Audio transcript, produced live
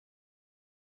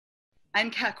I'm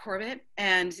Kat Corbett,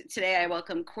 and today I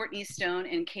welcome Courtney Stone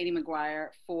and Katie McGuire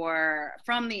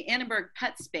from the Annenberg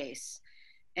PetSpace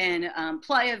in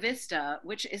Playa Vista,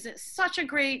 which is such a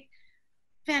great,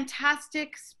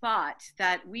 fantastic spot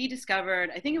that we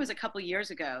discovered. I think it was a couple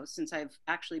years ago since I've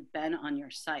actually been on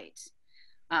your site,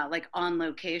 like on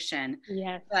location.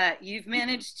 Yes. But you've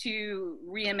managed to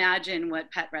reimagine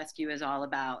what pet rescue is all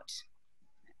about,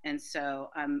 and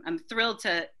so I'm thrilled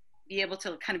to be able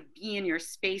to kind of be in your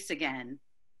space again.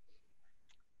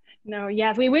 No,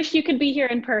 yes, we wish you could be here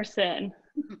in person.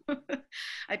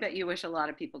 I bet you wish a lot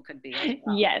of people could be as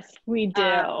well. Yes, we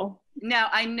do. Now,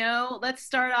 I know, let's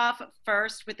start off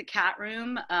first with the cat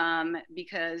room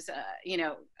because,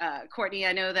 Courtney,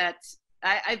 I know that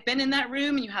I've been in that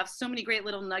room and you have so many great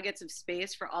little nuggets of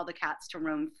space for all the cats to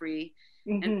roam free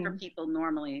and for people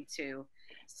normally to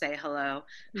say hello.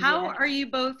 How Yes. are you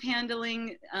both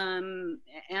handling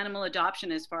animal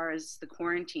adoption as far as the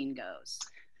quarantine goes?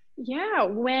 Yeah,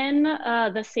 when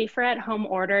the Safer at Home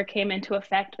order came into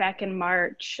effect back in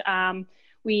March,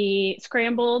 we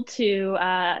scrambled to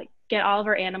get all of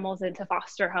our animals into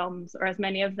foster homes, or as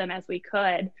many of them as we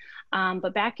could.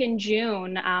 But back in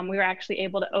June, we were actually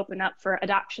able to open up for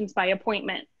adoptions by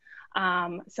appointment.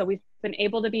 So we've been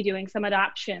able to be doing some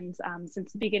adoptions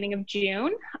since the beginning of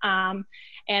June.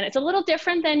 And it's a little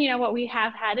different than, what we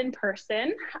have had in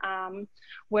person,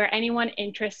 where anyone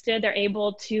interested, they're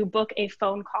able to book a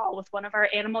phone call with one of our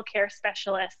animal care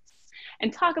specialists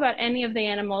and talk about any of the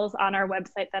animals on our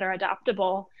website that are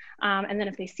adoptable. And then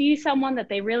if they see someone that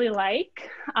they really like,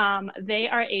 they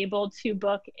are able to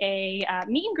book a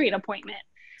meet and greet appointment.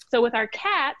 So with our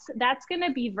cats, that's going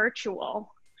to be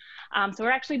virtual. So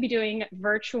we're actually be doing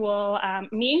virtual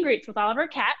meet and greets with all of our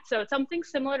cats. So it's something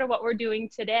similar to what we're doing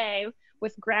today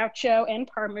with Groucho and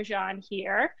Parmesan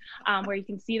here, where you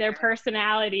can see their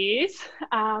personalities.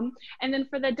 And then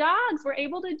for the dogs, we're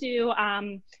able to do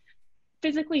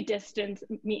physically distanced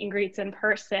meet and greets in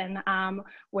person,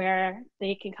 where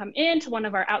they can come into one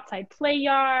of our outside play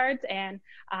yards, and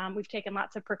we've taken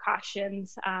lots of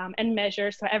precautions and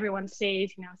measures so everyone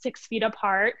stays 6 feet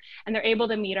apart, and they're able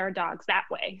to meet our dogs that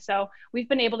way. So we've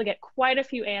been able to get quite a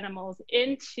few animals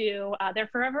into their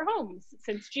forever homes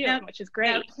since June, which is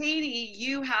great. Now, Katie,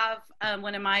 you have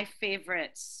one of my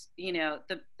favorites,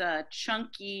 the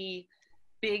chunky,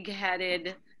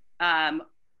 big-headed,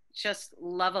 just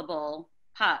lovable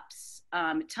pups.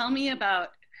 Tell me about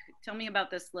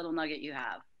this little nugget you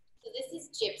have. So this is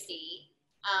Gypsy.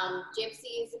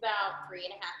 Gypsy is about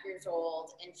 3.5 years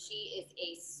old, and she is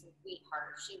a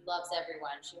sweetheart. She loves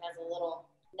everyone. She has a little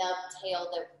nub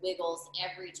tail that wiggles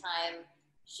every time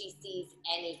she sees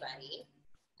anybody.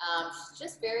 She's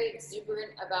just very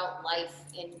exuberant about life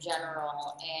in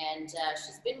general, and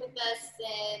she's been with us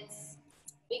since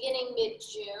beginning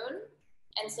mid-June.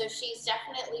 And so she's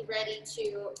definitely ready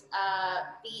to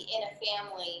be in a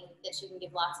family that she can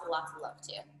give lots and lots of love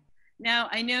to. Now,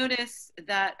 I noticed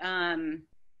that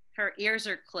her ears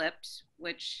are clipped,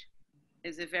 which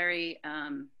is a very,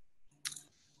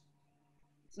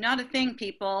 it's not a thing,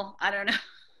 people. I don't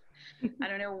know. I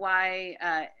don't know why.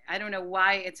 I don't know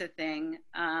why it's a thing.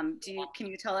 Can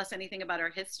you tell us anything about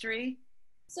her history?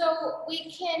 So we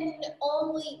can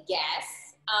only guess.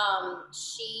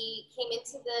 She came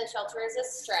into the shelter as a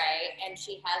stray, and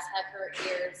she has had her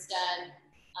ears done.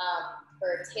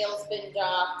 Her tail's been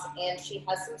docked, and she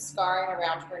has some scarring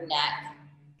around her neck.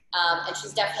 And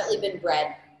she's definitely been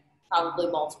bred probably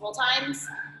multiple times.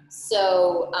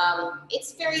 So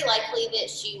it's very likely that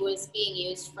she was being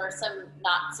used for some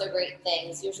not so great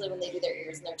things. Usually when they do their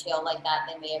ears and their tail like that,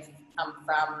 they may have come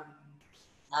from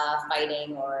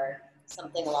fighting or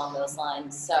something along those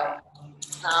lines. So,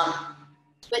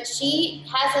 but she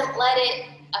hasn't let it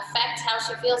affect how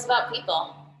she feels about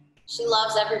people. She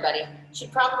loves everybody.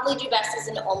 She'd probably do best as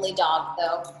an only dog,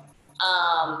 though.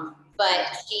 But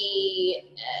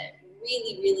she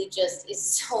really, really just is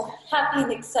so happy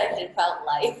and excited about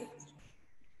life.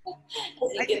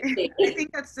 I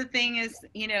think that's the thing is,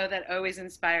 that always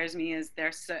inspires me is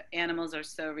animals are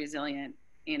so resilient,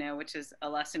 which is a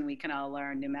lesson we can all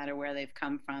learn no matter where they've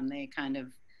come from. They kind of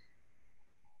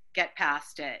get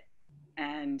past it.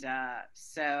 And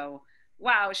so,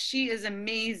 wow, she is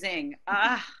amazing.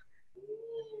 I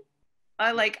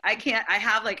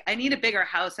need a bigger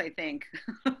house, I think,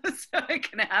 so I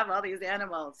can have all these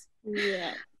animals.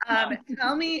 Yeah.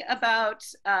 Tell me about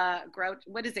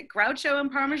what is it, Groucho and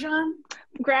Parmesan?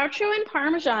 Groucho and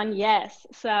Parmesan, yes.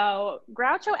 So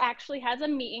Groucho actually has a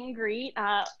meet and greet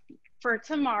for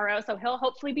tomorrow, so he'll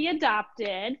hopefully be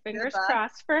adopted. Fingers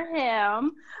crossed for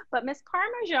him. But Miss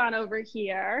Parmesan over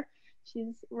here,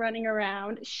 She's running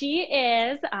around. She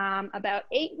is about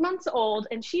 8 months old,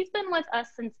 and she's been with us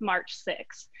since March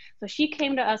 6th. So she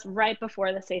came to us right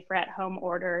before the safer at home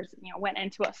orders, went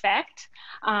into effect.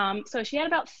 So she had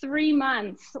about 3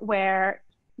 months where,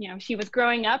 she was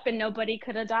growing up and nobody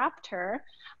could adopt her.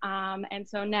 And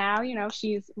so now,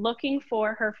 she's looking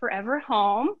for her forever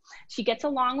home. She gets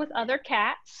along with other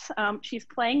cats. She's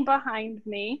playing behind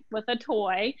me with a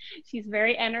toy. She's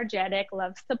very energetic,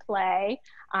 loves to play,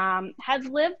 has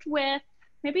lived with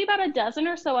maybe about a dozen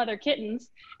or so other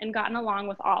kittens and gotten along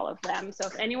with all of them. So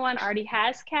if anyone already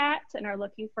has cats and are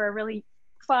looking for a really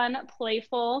fun,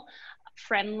 playful,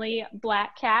 friendly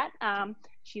black cat,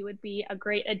 she would be a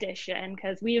great addition,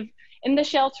 because in the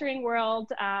sheltering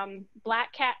world,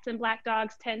 black cats and black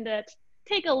dogs tend to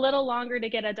take a little longer to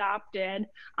get adopted.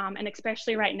 And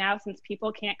especially right now, since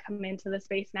people can't come into the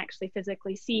space and actually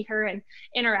physically see her and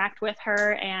interact with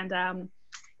her and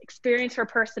experience her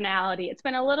personality, it's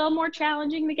been a little more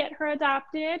challenging to get her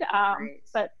adopted. Right.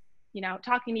 But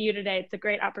talking to you today, it's a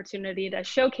great opportunity to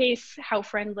showcase how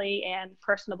friendly and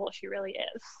personable she really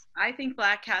is. I think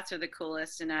black cats are the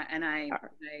coolest, and I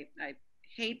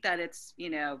hate that it's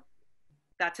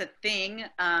that's a thing.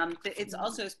 But it's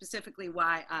also specifically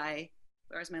why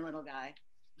where's my little guy?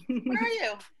 Where are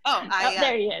you? Oh,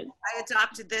 there he is. I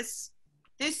adopted this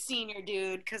senior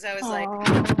dude because I was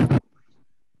like,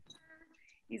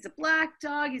 he's a black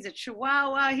dog, he's a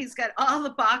Chihuahua, he's got all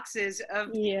the boxes of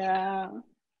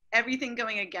everything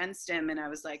going against him, and I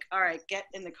was like, all right, get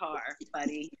in the car,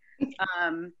 buddy.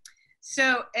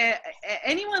 So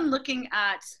anyone looking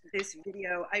at this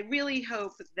video, I really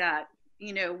hope that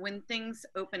when things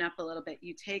open up a little bit,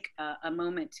 you take a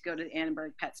moment to go to the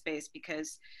Annenberg PetSpace,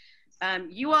 because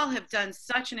you all have done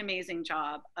such an amazing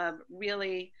job of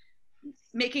really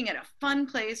making it a fun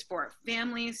place for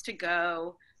families to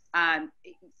go.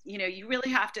 You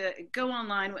really have to go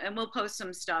online, and we'll post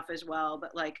some stuff as well,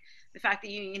 but like the fact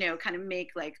that you kind of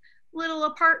make like little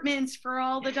apartments for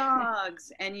all the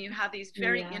dogs, and you have these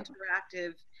very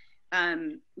interactive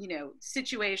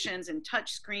situations and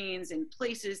touch screens and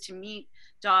places to meet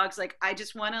dogs. Like, I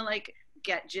just want to like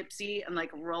get Gypsy and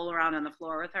like roll around on the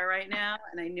floor with her right now,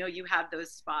 and I know you have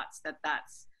those spots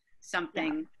that's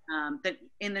something that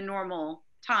in the normal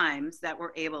times that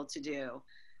we're able to do.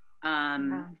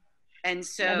 And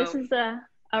so this is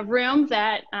a room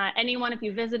that anyone, if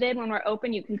you visited when we're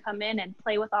open, you can come in and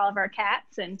play with all of our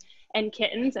cats and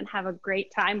kittens and have a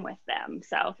great time with them.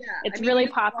 So it's really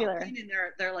popular. And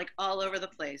they're like all over the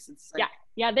place. It's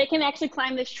like, they can actually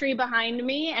climb this tree behind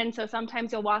me, and so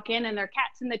sometimes you'll walk in and there are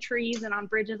cats in the trees and on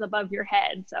bridges above your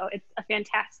head. So it's a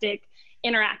fantastic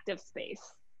interactive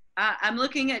space. I'm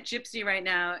looking at Gypsy right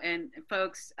now, and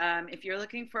folks, if you're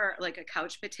looking for like a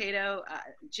couch potato,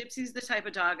 Gypsy's the type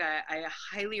of dog I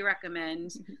highly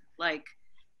recommend, like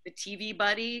the TV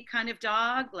buddy kind of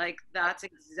dog. Like, that's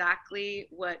exactly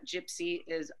what Gypsy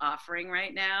is offering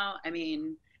right now. I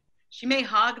mean, she may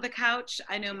hog the couch.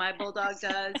 I know my bulldog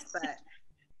does, but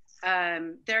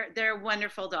they're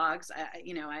wonderful dogs.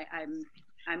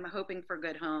 I'm hoping for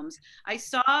good homes. I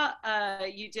saw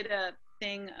you did a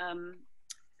thing.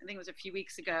 I think it was a few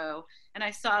weeks ago, and I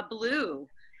saw Blue,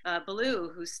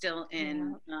 who's still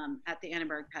in at the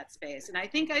Annenberg PetSpace, and I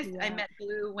think I met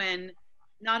Blue when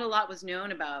not a lot was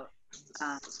known about.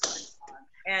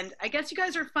 And I guess you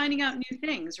guys are finding out new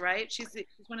things, right? She's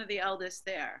one of the eldest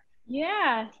there.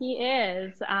 Yeah, he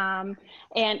is, and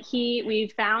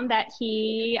we found that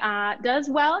he does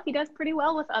well. He does pretty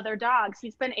well with other dogs.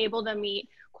 He's been able to meet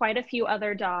quite a few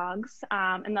other dogs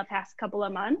in the past couple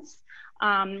of months.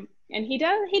 And he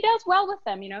does well with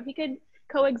them. He could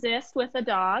coexist with a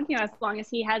dog, as long as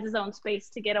he has his own space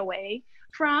to get away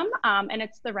from, and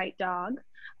it's the right dog.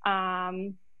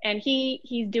 And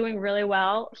he's doing really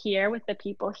well here with the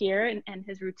people here and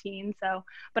his routine. So,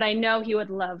 but I know he would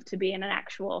love to be in an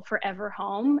actual forever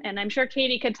home. And I'm sure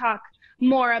Katie could talk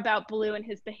more about Blue and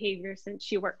his behavior, since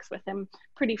she works with him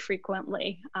pretty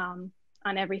frequently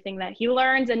on everything that he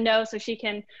learns and knows, so she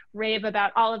can rave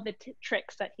about all of the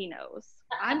tricks that he knows.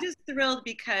 I'm just thrilled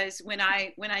because when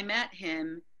I met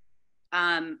him,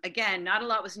 again, not a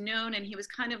lot was known, and he was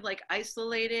kind of like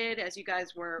isolated as you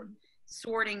guys were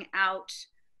sorting out,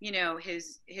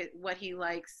 his what he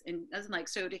likes and doesn't like.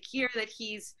 So to hear that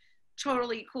he's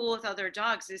totally cool with other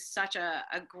dogs is such a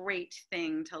great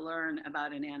thing to learn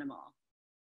about an animal.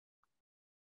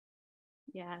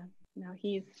 Yeah, no,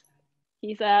 he's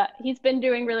been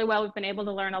doing really well. We've been able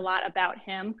to learn a lot about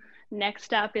him.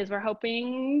 Next up is we're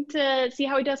hoping to see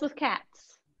how he does with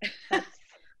cats.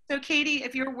 So Katie,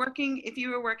 if you were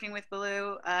working with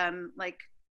Blue, like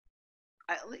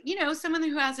you know, someone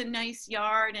who has a nice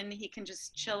yard and he can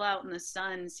just chill out in the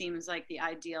sun seems like the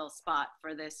ideal spot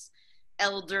for this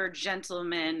elder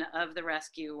gentleman of the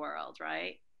rescue world,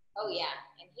 right? Oh yeah,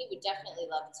 and he would definitely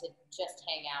love to just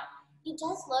hang out. He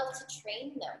does love to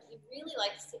train though. He really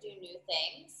likes to do new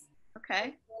things.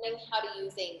 Okay. I'm learning how to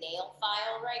use a nail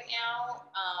file right now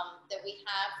that we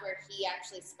have where he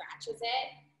actually scratches it,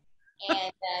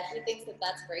 and he thinks that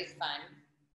that's great fun.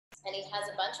 And he has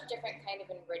a bunch of different kind of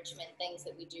enrichment things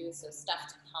that we do, so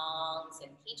stuffed Kongs,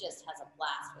 and he just has a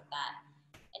blast with that.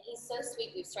 And he's so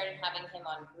sweet. We've started having him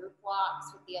on group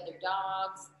walks with the other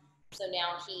dogs. So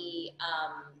now he,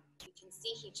 you can see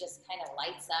he just kind of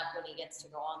lights up when he gets to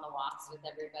go on the walks with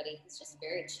everybody. He's just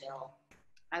very chill.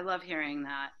 I love hearing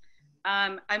that.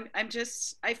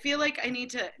 I feel like I need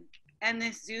to end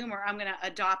this Zoom or I'm going to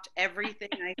adopt everything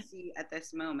I see at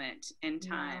this moment in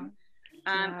time.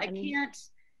 I can't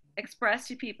express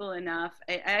to people enough.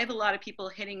 I have a lot of people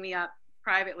hitting me up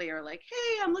privately or like,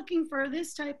 hey, I'm looking for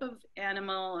this type of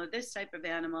animal or this type of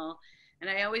animal. And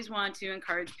I always want to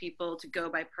encourage people to go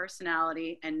by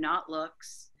personality and not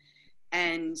looks.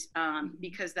 And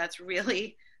because that's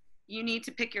really, you need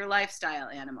to pick your lifestyle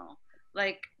animal.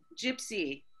 Like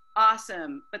Gypsy,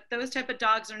 awesome. But those type of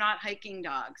dogs are not hiking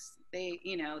dogs. They,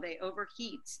 you know, they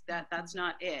overheat. That's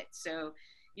not it. So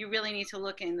you really need to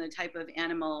look in the type of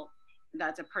animal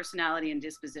that's a personality and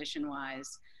disposition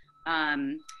wise.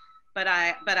 But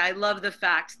I love the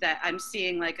fact that I'm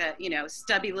seeing like a, you know,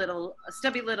 stubby little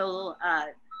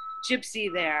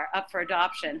Gypsy there up for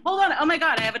adoption. Hold on. Oh my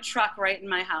God, I have a truck right in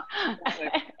my house. Oh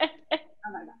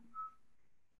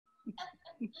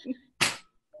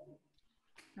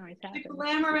my God.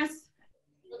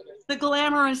 The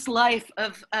glamorous life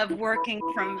of working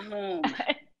from home.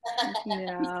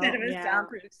 Instead of a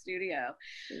soundproof studio.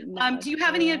 Do you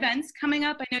have any events coming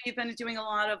up? I know you've been doing a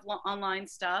lot of online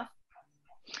stuff.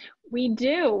 We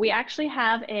do. We actually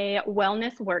have a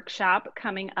wellness workshop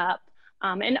coming up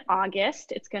in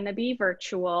August. It's going to be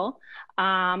virtual,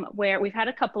 where we've had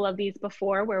a couple of these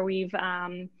before where we've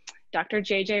Dr.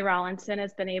 J.J. Rawlinson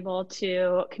has been able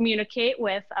to communicate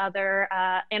with other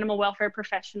animal welfare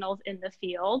professionals in the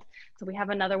field. So we have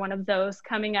another one of those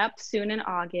coming up soon in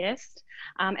August.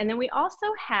 And then we also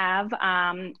have,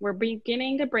 we're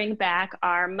beginning to bring back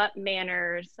our Mutt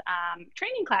Manners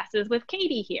training classes with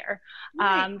Katie here.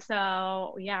 Right.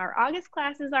 So yeah, our August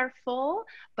classes are full,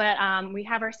 but we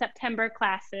have our September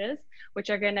classes, which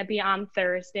are going to be on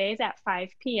Thursdays at 5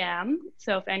 p.m.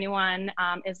 So if anyone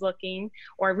is looking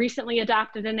or recently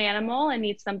adopted an animal and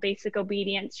needs some basic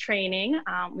obedience training,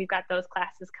 we've got those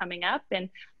classes coming up, and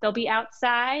they'll be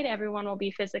outside. Everyone will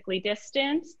be physically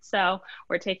distanced. So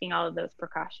we're taking all of those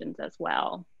precautions as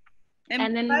well.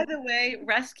 And then, by the way,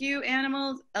 rescue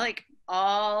animals, like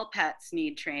all pets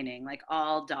need training, like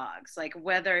all dogs, like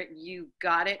whether you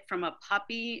got it from a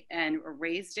puppy and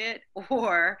raised it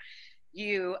or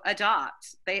you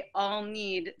adopt, they all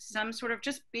need some sort of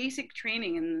just basic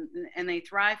training, and they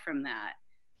thrive from that.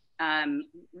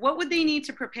 What would they need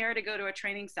to prepare to go to a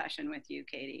training session with you,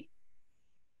 Katie?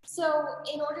 So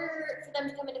in order for them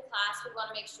to come into class, we want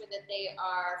to make sure that they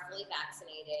are fully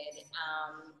vaccinated,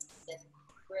 that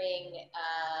bring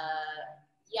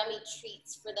yummy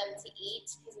treats for them to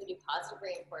eat, because we do positive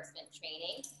reinforcement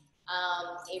training,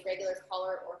 a regular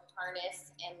collar or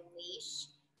harness and leash,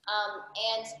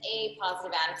 and a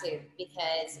positive attitude,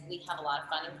 because we have a lot of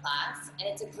fun in class. And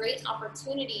it's a great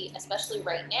opportunity, especially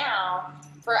right now,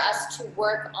 for us to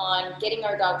work on getting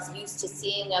our dogs used to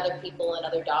seeing other people and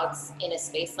other dogs in a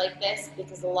space like this,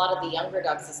 because a lot of the younger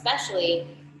dogs especially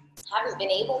haven't been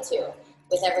able to,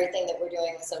 with everything that we're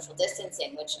doing with social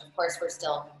distancing, which of course we're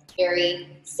still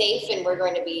very safe and we're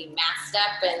going to be masked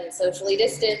up and socially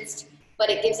distanced. But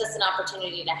it gives us an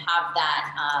opportunity to have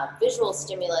that visual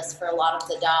stimulus for a lot of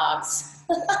the dogs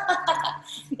that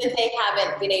they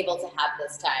haven't been able to have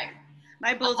this time.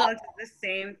 My bulldog does the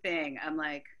same thing. I'm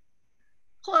like,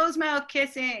 closed mouth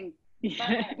kissing. She's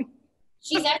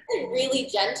actually really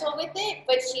gentle with it,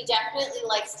 but she definitely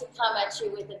likes to come at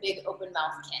you with a big open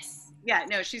mouth kiss. Yeah,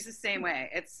 no, she's the same way.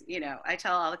 It's, you know, I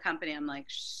tell all the company, I'm like,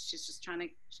 she's just trying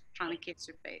to kiss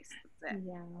your face. That's it.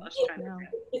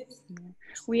 Yeah.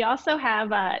 We also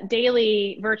have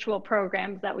daily virtual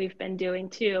programs that we've been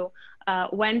doing too,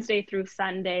 Wednesday through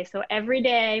Sunday. So every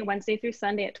day, Wednesday through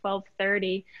Sunday at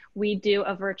 12:30, we do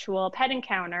a virtual pet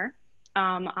encounter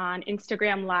on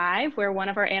Instagram Live, where one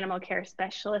of our animal care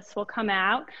specialists will come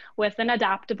out with an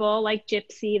adoptable like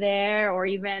Gypsy there, or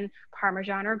even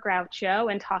Parmesan or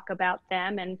Groucho, and talk about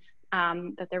them and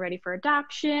that they're ready for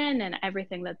adoption and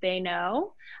everything that they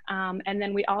know. And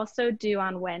then we also do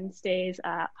on Wednesdays,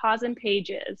 Paws and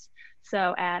Pages.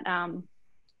 So at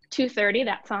 2:30,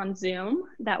 that's on Zoom,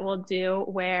 that we'll do,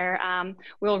 where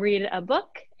we'll read a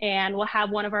book and we'll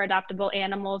have one of our adoptable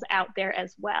animals out there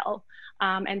as well.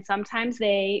 And sometimes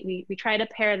we try to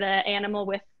pair the animal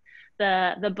with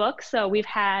the book. So we've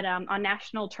had on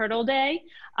National Turtle Day,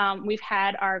 we've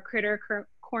had our Critter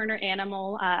Corner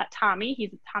animal, Tommy.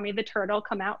 He's Tommy the turtle,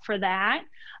 come out for that.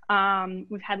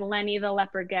 We've had Lenny the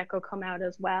leopard gecko come out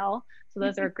as well. So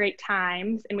those are great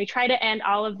times. And we try to end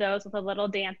all of those with a little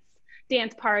dance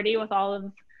party with all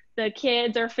of the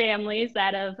kids or families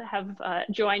that have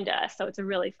joined us. So it's a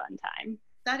really fun time.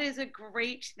 That is a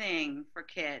great thing for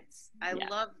kids. I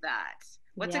love that.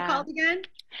 What's Yeah. it called again?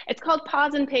 It's called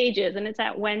Paws and Pages, and it's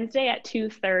at Wednesday at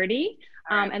 2:30.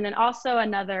 Right. And then also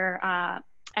another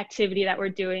activity that we're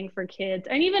doing for kids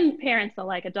and even parents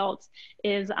alike, adults,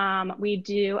 is we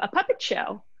do a puppet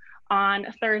show on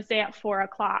Thursday at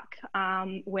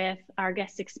 4:00 with our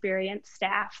guest experience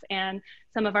staff and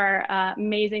some of our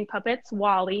amazing puppets,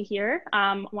 Wally here,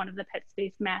 one of the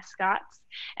PetSpace mascots,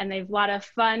 and they've a lot of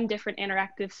fun, different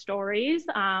interactive stories.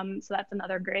 So that's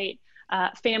another great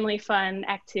family fun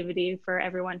activity for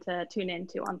everyone to tune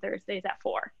into on Thursdays at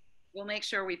 4:00. We'll make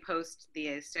sure we post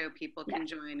these so people can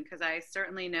join, because I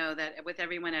certainly know that with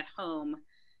everyone at home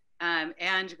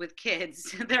and with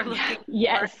kids, they're looking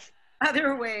for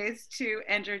other ways to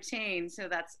entertain. So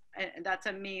that's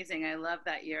amazing. I love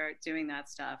that you're doing that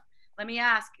stuff. Let me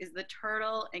ask, is the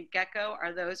turtle and gecko,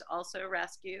 are those also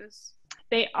rescues?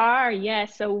 They are,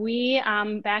 yes. So we,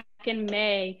 back in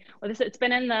May, it's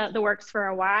been in the works for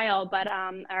a while, but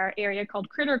our area called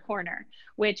Critter Corner,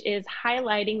 which is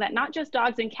highlighting that not just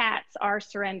dogs and cats are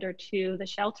surrendered to the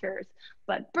shelters,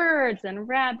 but birds and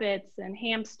rabbits and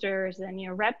hamsters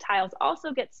and reptiles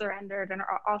also get surrendered and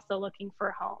are also looking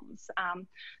for homes.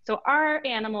 So our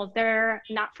animals, they're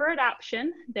not for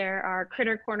adoption. There are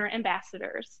Critter Corner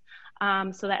ambassadors.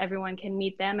 So that everyone can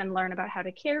meet them and learn about how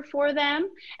to care for them.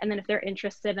 And then if they're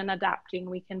interested in adopting,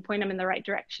 we can point them in the right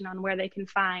direction on where they can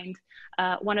find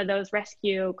one of those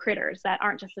rescue critters that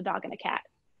aren't just a dog and a cat.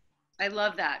 I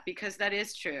love that, because that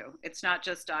is true. It's not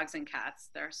just dogs and cats.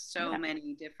 There are so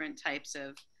many different types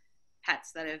of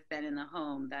pets that have been in the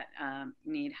home that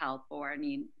need help or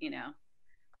need,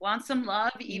 want some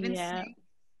love. Even snakes,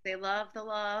 they love the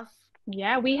love.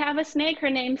 Yeah, we have a snake. Her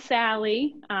name's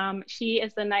Sally. She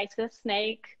is the nicest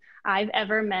snake I've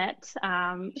ever met.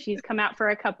 She's come out for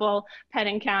a couple pet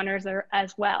encounters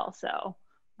as well. So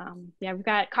we've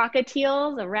got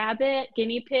cockatiels, a rabbit,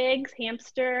 guinea pigs,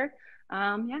 hamster.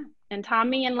 And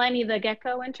Tommy and Lenny, the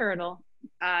gecko and turtle.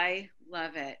 I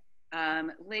love it.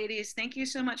 Ladies, thank you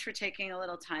so much for taking a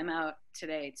little time out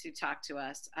today to talk to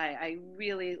us. I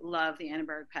really love the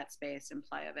Annenberg PetSpace in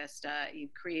Playa Vista.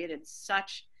 You've created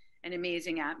such an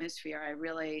amazing atmosphere. I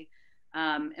really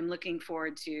am looking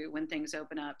forward to when things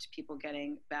open up to people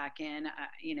getting back in.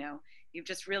 You've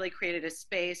just really created a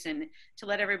space, and to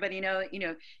let everybody know,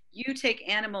 you take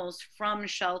animals from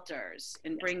shelters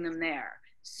and bring them there.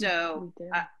 So,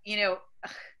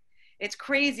 it's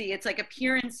crazy. It's like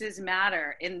appearances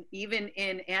matter, even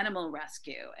in animal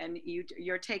rescue. And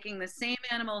you're taking the same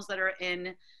animals that are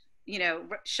in,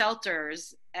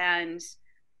 shelters and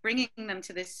bringing them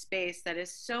to this space that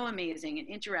is so amazing and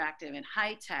interactive and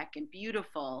high tech and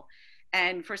beautiful.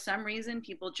 And for some reason,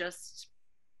 people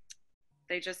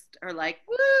they just are like,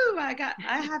 woo, I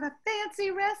have a fancy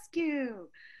rescue.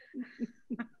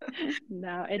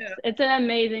 No, it's an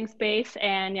amazing space,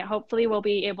 and hopefully we'll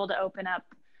be able to open up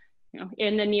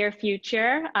in the near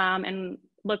future, and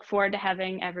look forward to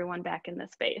having everyone back in the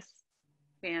space.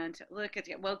 Look at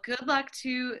you. Well, good luck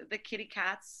to the kitty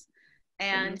cats.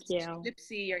 And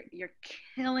Gypsy, you're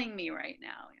killing me right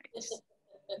now.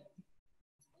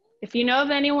 If you know of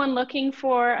anyone looking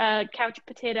for a couch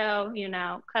potato,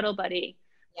 cuddle buddy,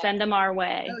 send them our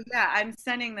way. Oh yeah, I'm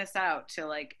sending this out to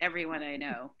like everyone I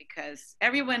know, because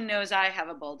everyone knows I have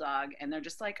a bulldog, and they're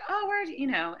just like, oh,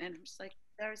 and I'm just like,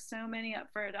 there's so many up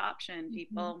for adoption.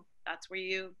 People, that's where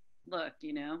you look,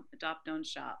 adopt, don't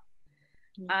shop.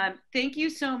 Thank you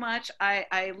so much.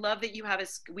 I love that you have a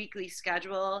weekly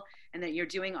schedule and that you're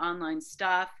doing online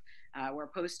stuff. We'll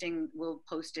post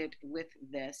it with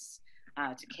this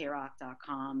to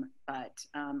KROQ.com. But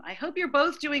I hope you're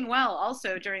both doing well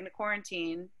also during the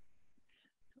quarantine.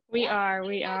 We are.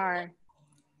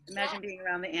 Imagine being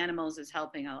around the animals is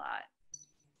helping a lot.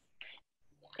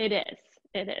 It is.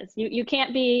 You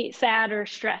can't be sad or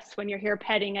stressed when you're here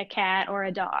petting a cat or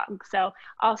a dog. So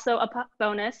also a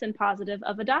bonus and positive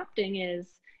of adopting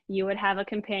is you would have a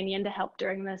companion to help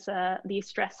during these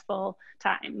stressful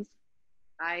times.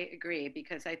 I agree,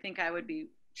 because I think I would be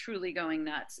truly going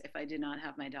nuts if I did not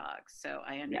have my dogs. So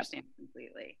I understand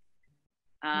completely.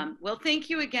 Well, thank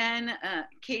you again,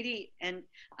 Katie and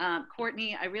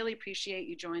Courtney. I really appreciate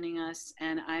you joining us,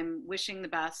 and I'm wishing the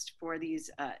best for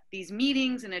these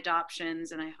meetings and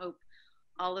adoptions, and I hope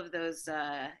all of those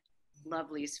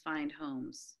lovelies find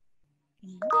homes.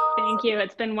 Thank you.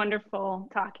 It's been wonderful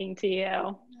talking to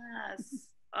you. Yes.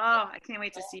 Oh, I can't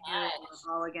wait to see you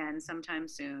all again sometime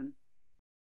soon.